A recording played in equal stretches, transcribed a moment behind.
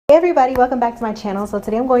Hey everybody, welcome back to my channel. So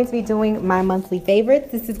today I'm going to be doing my monthly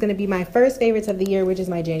favorites. This is going to be my first favorites of the year, which is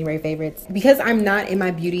my January favorites. Because I'm not in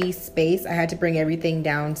my beauty space, I had to bring everything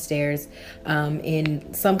downstairs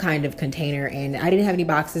in some kind of container, and I didn't have any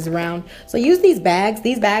boxes around. So I used these bags.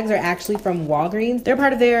 These bags are actually from Walgreens. They're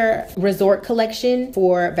part of their resort collection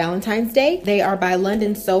for Valentine's Day. They are by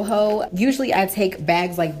London Soho. Usually I take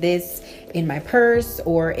bags like this in my purse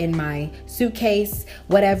or in my suitcase,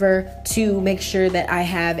 whatever, to make sure that I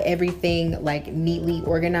have everything like neatly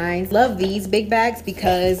organized. Love these big bags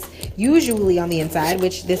because usually on the inside,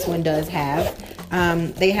 which this one does have,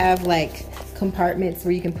 they have like compartments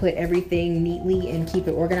where you can put everything neatly and keep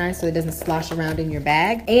it organized so it doesn't slosh around in your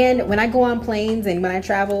bag. And when I go on planes and when I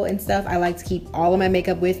travel and stuff, I like to keep all of my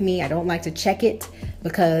makeup with me. I don't like to check it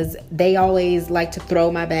because they always like to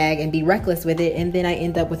throw my bag and be reckless with it, and then I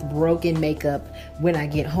end up with broken makeup when I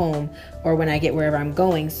get home or when I get wherever I'm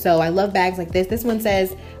going. So I love bags like this. This one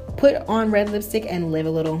says, "Put on red lipstick and live a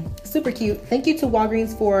little." Super cute. Thank you to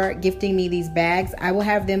Walgreens for gifting me these bags. I will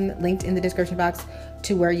have them linked in the description box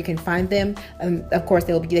to where you can find them. Of course,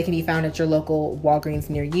 they can be found at your local Walgreens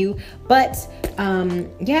near you. But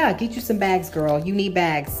yeah, get you some bags, girl. You need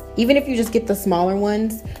bags. Even if you just get the smaller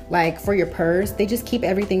ones, like for your purse, they just keep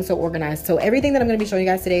everything so organized. So everything that I'm gonna be showing you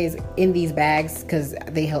guys today is in these bags because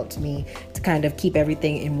they helped me to kind of keep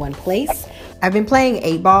everything in one place. I've been playing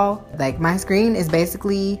 8-ball. Like my screen is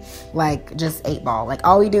basically like just 8-ball. Like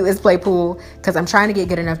all we do is play pool because I'm trying to get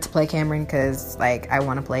good enough to play Cameron because like I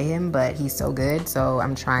want to play him, but he's so good. So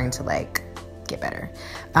I'm trying to like get better.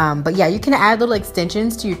 But yeah, you can add little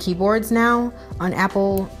extensions to your keyboards now on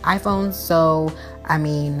Apple iPhones. So I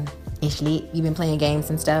mean, it's lit. You've been playing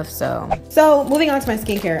games and stuff. So moving on to my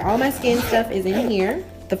skincare. All my skin stuff is in here.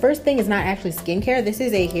 The first thing is not actually skincare. This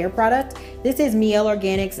is a hair product. This is Mielle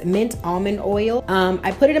Organics Mint Almond Oil.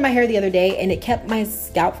 I put it in my hair the other day and it kept my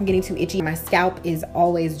scalp from getting too itchy. My scalp is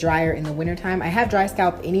always drier in the wintertime. I have dry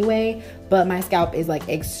scalp anyway, but my scalp is like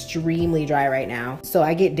extremely dry right now. So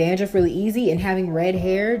I get dandruff really easy, and having red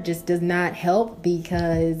hair just does not help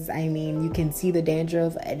because I mean, you can see the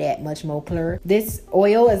dandruff that much more clear. This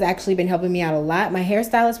oil has actually been helping me out a lot. My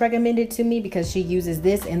hairstylist recommended it to me because she uses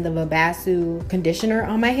this and the Vabasu conditioner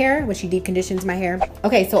on my hair when she deep conditions my hair.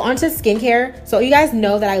 Okay, so onto skincare. So you guys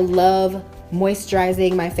know that I love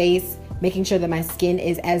moisturizing my face, making sure that my skin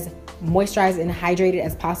is as moisturized and hydrated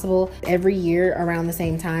as possible. Every year around the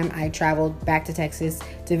same time, I traveled back to Texas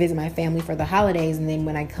to visit my family for the holidays, and then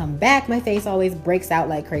when I come back, my face always breaks out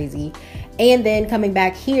like crazy. And then coming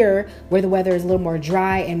back here where the weather is a little more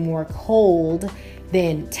dry and more cold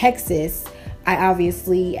than Texas, I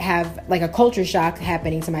obviously have like a culture shock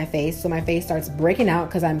happening to my face. So my face starts breaking out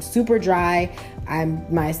because I'm super dry.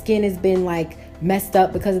 My skin has been like messed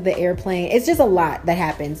up because of the airplane. It's just a lot that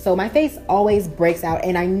happens. So my face always breaks out,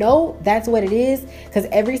 and I know that's what it is because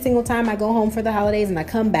every single time I go home for the holidays and I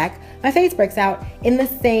come back, my face breaks out in the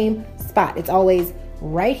same spot. It's always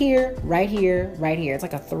right here, right here, right here. It's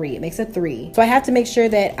like a 3. It makes a 3. So I have to make sure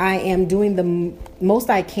that I am doing the most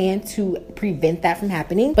I can to prevent that from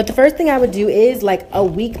happening. But the first thing I would do is like a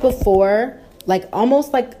week before, like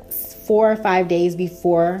almost like 4 or 5 days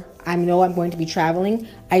before I know I'm going to be traveling,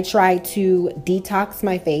 I try to detox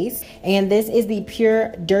my face. And this is the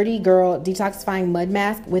Pure Dirty Girl Detoxifying Mud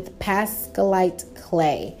Mask with Pascalite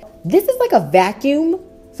Clay. This is like a vacuum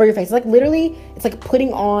for your face. Like literally, it's like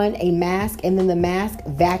putting on a mask, and then the mask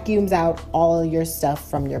vacuums out all of your stuff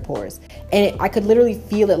from your pores. And I could literally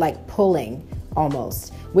feel it like pulling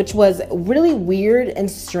almost, which was really weird and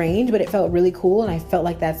strange, but it felt really cool, and I felt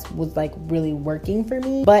like that was like really working for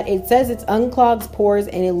me. But it says it unclogs pores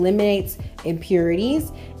and eliminates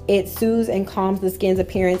impurities. It soothes and calms the skin's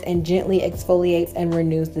appearance and gently exfoliates and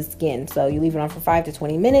renews the skin. So you leave it on for 5 to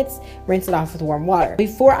 20 minutes, rinse it off with warm water.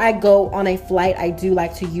 Before I go on a flight, I do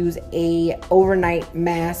like to use a overnight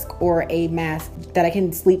mask or a mask that I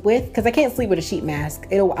can sleep with, because I can't sleep with a sheet mask.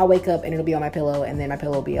 I'll wake up and it'll be on my pillow, and then my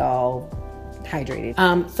pillow will be all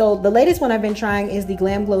hydrated. So the latest one I've been trying is the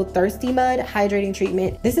Glam Glow Thirsty Mud Hydrating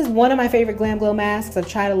Treatment. This is one of my favorite Glam Glow masks. I've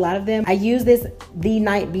tried a lot of them. I use this the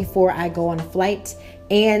night before I go on a flight,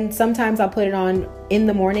 and sometimes I'll put it on in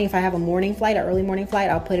the morning. If I have a morning flight, an early morning flight,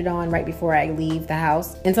 I'll put it on right before I leave the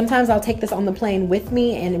house. And sometimes I'll take this on the plane with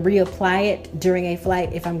me and reapply it during a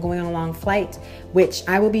flight if I'm going on a long flight, which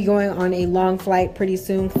I will be going on a long flight pretty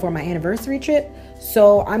soon for my anniversary trip.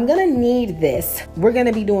 So I'm gonna need this. We're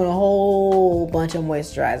gonna be doing a whole bunch of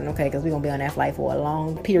moisturizing, okay? Because we're gonna be on that flight for a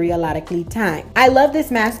long periodically time. I love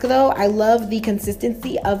this mask though. I love the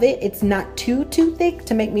consistency of it. It's not too thick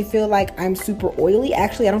to make me feel like I'm super oily.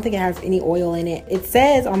 Actually, I don't think it has any oil in it. It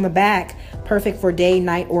says on the back, perfect for day,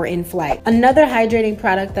 night, or in flight. Another hydrating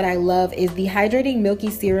product that I love is the Hydrating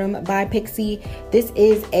Milky Serum by Pixi. This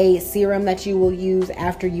is a serum that you will use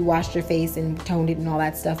after you washed your face and toned it and all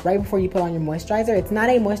that stuff, right before you put on your moisturizer. It's not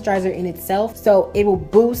a moisturizer in itself, so it will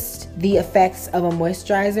boost the effects of a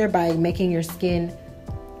moisturizer by making your skin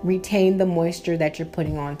retain the moisture that you're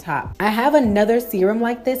putting on top. I have another serum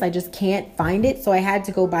like this, I just can't find it, so I had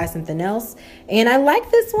to go buy something else, and I like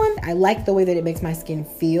this one. I like the way that it makes my skin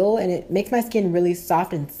feel, and it makes my skin really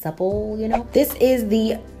soft and supple, you know. This is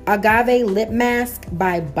the Agave Lip Mask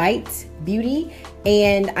by Bite Beauty,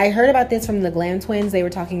 and I heard about this from the Glam Twins. They were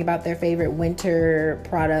talking about their favorite winter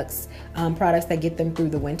products, products that get them through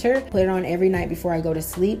the winter. Put it on every night before I go to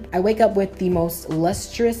sleep. I wake up with the most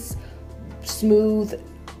lustrous, smooth,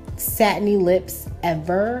 satiny lips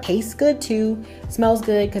ever. Tastes good too, smells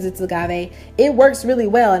good because it's agave. It works really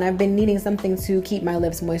well, and I've been needing something to keep my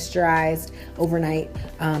lips moisturized overnight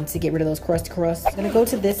to get rid of those crust. I'm gonna go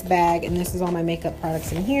to this bag, and this is all my makeup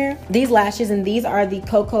products in here. These lashes, and these are the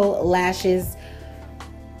Cocoa Lashes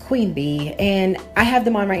Queen Bee, and I have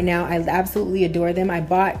them on right now. I absolutely adore them. I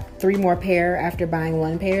bought 3 more pair after buying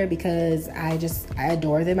 1 pair because I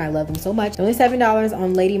adore them. I love them so much. Only $7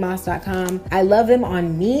 on ladymoss.com. I love them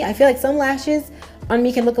on me. I feel like some lashes on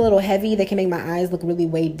me can look a little heavy. They can make my eyes look really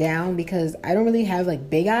weighed down because I don't really have like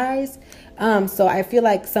big eyes. So I feel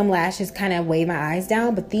like some lashes kind of weigh my eyes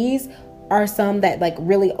down, but these are some that like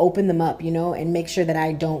really open them up, you know, and make sure that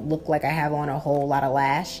I don't look like I have on a whole lot of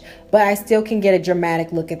lash, but I still can get a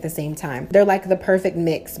dramatic look at the same time. They're like the perfect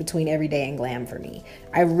mix between everyday and glam for me.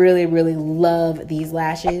 I really, really love these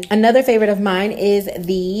lashes. Another favorite of mine is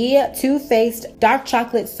the Too Faced Dark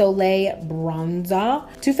Chocolate Soleil Bronzer.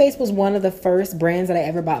 Too Faced was one of the first brands that I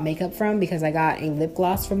ever bought makeup from because I got a lip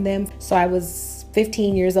gloss from them. So I was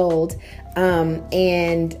 15 years old,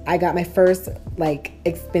 and I got my first like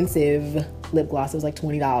expensive lip gloss. It was like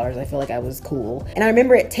 $20. I feel like I was cool, and I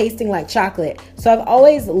remember it tasting like chocolate. So I've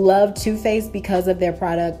always loved Too Faced because of their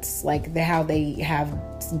products, like how they have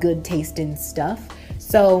good tasting stuff.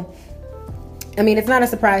 So I mean, it's not a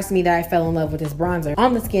surprise to me that I fell in love with this bronzer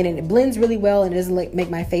on the skin, and it blends really well, and it doesn't like make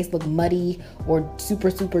my face look muddy or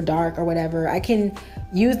super dark or whatever. I can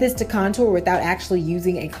use this to contour without actually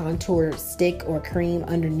using a contour stick or cream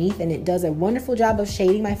underneath, and it does a wonderful job of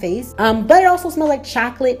shading my face. But it also smells like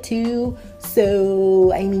chocolate too,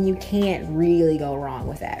 so I mean, you can't really go wrong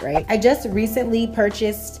with that, right? I just recently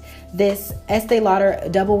purchased this Estee Lauder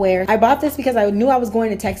Double Wear. I bought this because I knew I was going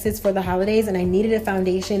to Texas for the holidays, and I needed a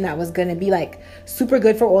foundation that was gonna be like super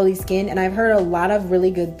good for oily skin, and I've heard a lot of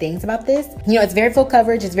really good things about this. You know, it's very full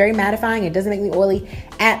coverage, it's very mattifying, it doesn't make me oily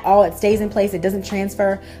at all, it stays in place, it doesn't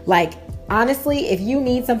transfer. Like, honestly, if you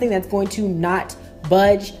need something that's going to not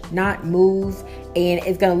budge, not move, and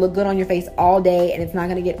it's gonna look good on your face all day, and it's not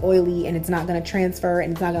gonna get oily, and it's not gonna transfer,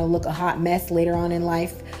 and it's not gonna look a hot mess later on in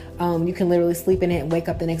life, you can literally sleep in it and wake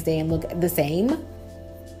up the next day and look the same.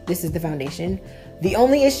 This is the foundation. The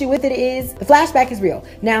only issue with it is the flashback is real.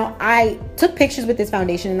 Now, I took pictures with this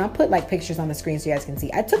foundation, and I'll put like pictures on the screen so you guys can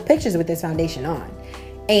see. I took pictures with this foundation on,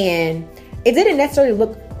 and it didn't necessarily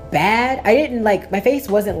look bad. I didn't like, my face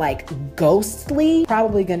wasn't like ghostly.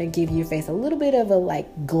 Probably gonna give your face a little bit of a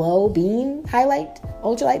like glow beam highlight,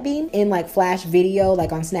 ultralight beam in like flash video,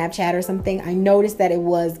 like on Snapchat or something. I noticed that it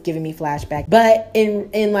was giving me flashback, but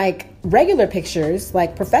in like regular pictures,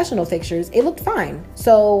 like professional pictures, it looked fine.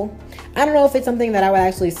 So I don't know if it's something that I would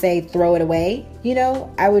actually say throw it away, you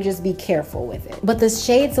know. I would just be careful with it. But the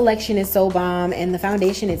shade selection is so bomb, and the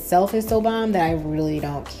foundation itself is so bomb that I really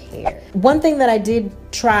don't care. One thing that I did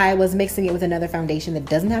try was mixing it with another foundation that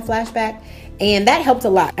doesn't have flashback, and that helped a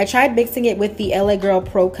lot. I tried mixing it with the LA Girl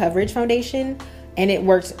Pro Coverage foundation, and it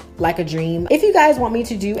worked like a dream. If you guys want me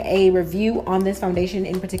to do a review on this foundation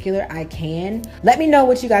in particular, I can. Let me know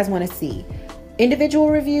what you guys want to see. Individual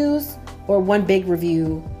reviews or one big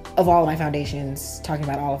review of all of my foundations, talking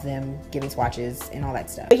about all of them, giving swatches and all that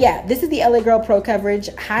stuff. But yeah, this is the LA Girl Pro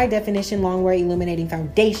Coverage High Definition Longwear Illuminating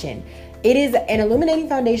Foundation. It is an illuminating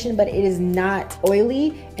foundation, but it is not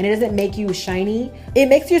oily, and it doesn't make you shiny. It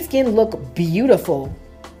makes your skin look beautiful.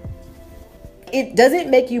 It doesn't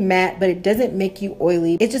make you matte, but it doesn't make you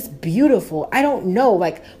oily. It's just beautiful. I don't know,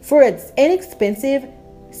 like for its inexpensive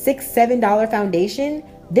 $6-7 foundation,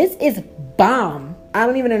 this is bomb. I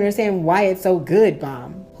don't even understand why it's so good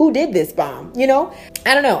bomb. Who did this bomb? You know,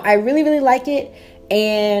 I don't know. I really, really like it.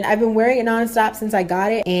 and I've been wearing it nonstop since I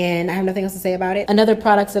got it, and I have nothing else to say about it. Another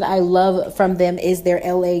product that I love from them is their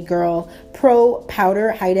LA Girl Pro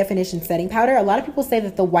Powder High Definition Setting Powder. A lot of people say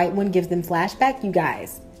that the white one gives them flashback. You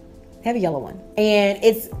guys, they have a yellow one, and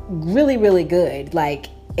it's really, really good. Like,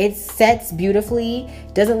 it sets beautifully,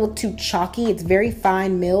 doesn't look too chalky. It's very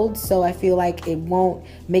fine milled, so I feel like it won't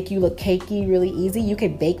make you look cakey really easy. You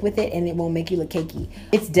can bake with it and it won't make you look cakey.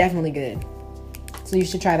 It's definitely good. So you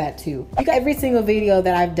should try that too. Every single video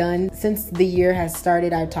that I've done since the year has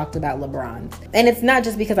started, I've talked about LeBron's. And it's not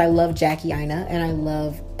just because I love Jackie Aina and I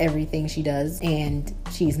love everything she does, and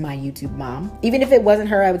she's my YouTube mom. Even if it wasn't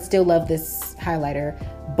her, I would still love this highlighter.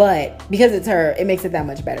 But because it's her, it makes it that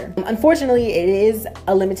much better. Unfortunately, it is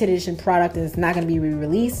a limited edition product and it's not going to be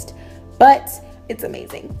re-released, but it's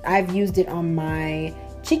amazing. I've used it on my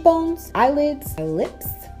cheekbones, eyelids, my lips.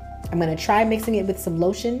 I'm going to try mixing it with some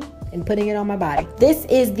lotion and putting it on my body. This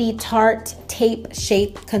is the Tarte Tape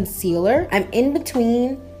Shape Concealer. I'm in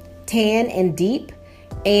between tan and deep,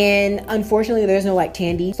 and unfortunately there's no like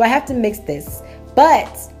tan deep, so I have to mix this.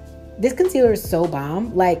 But this concealer is so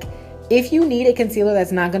bomb. Like, if you need a concealer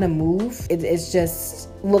that's not gonna move, it's just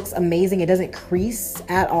looks amazing, it doesn't crease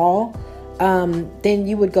at all, then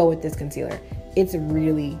you would go with this concealer. It's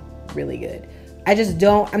really, really good.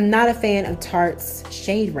 I'm not a fan of Tarte's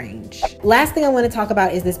shade range. Last thing I want to talk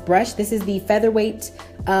about is this brush. This is the Featherweight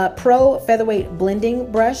Pro Featherweight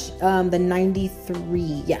Blending Brush, the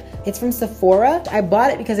 93. Yeah, it's from Sephora. I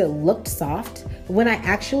bought it because it looked soft, but when I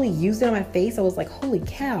actually used it on my face, I was like, holy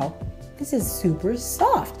cow, this is super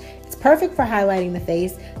soft. It's perfect for highlighting the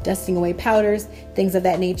face, dusting away powders, things of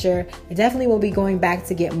that nature. I definitely will be going back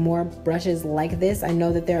to get more brushes like this. I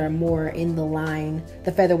know that there are more in the line,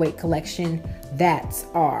 the Featherweight collection, that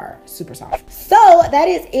are super soft. So that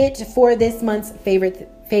is it for this month's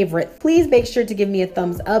favorite. Please make sure to give me a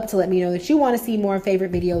thumbs up to let me know that you want to see more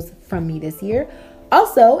favorite videos from me this year.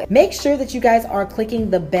 Also, make sure that you guys are clicking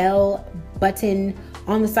the bell button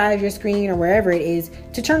on the side of your screen or wherever it is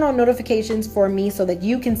to turn on notifications for me so that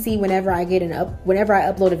you can see whenever I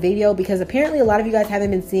upload a video, because apparently a lot of you guys haven't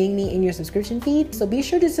been seeing me in your subscription feed. So be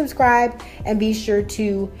sure to subscribe and be sure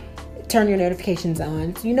to turn your notifications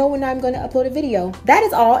on so you know when I'm going to upload a video. That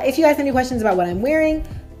is all. If you guys have any questions about what I'm wearing,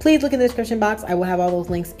 please look in the description box. I will have all those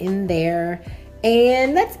links in there.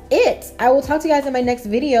 And that's it. I will talk to you guys in my next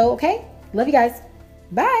video, okay? Love you guys.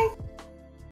 Bye.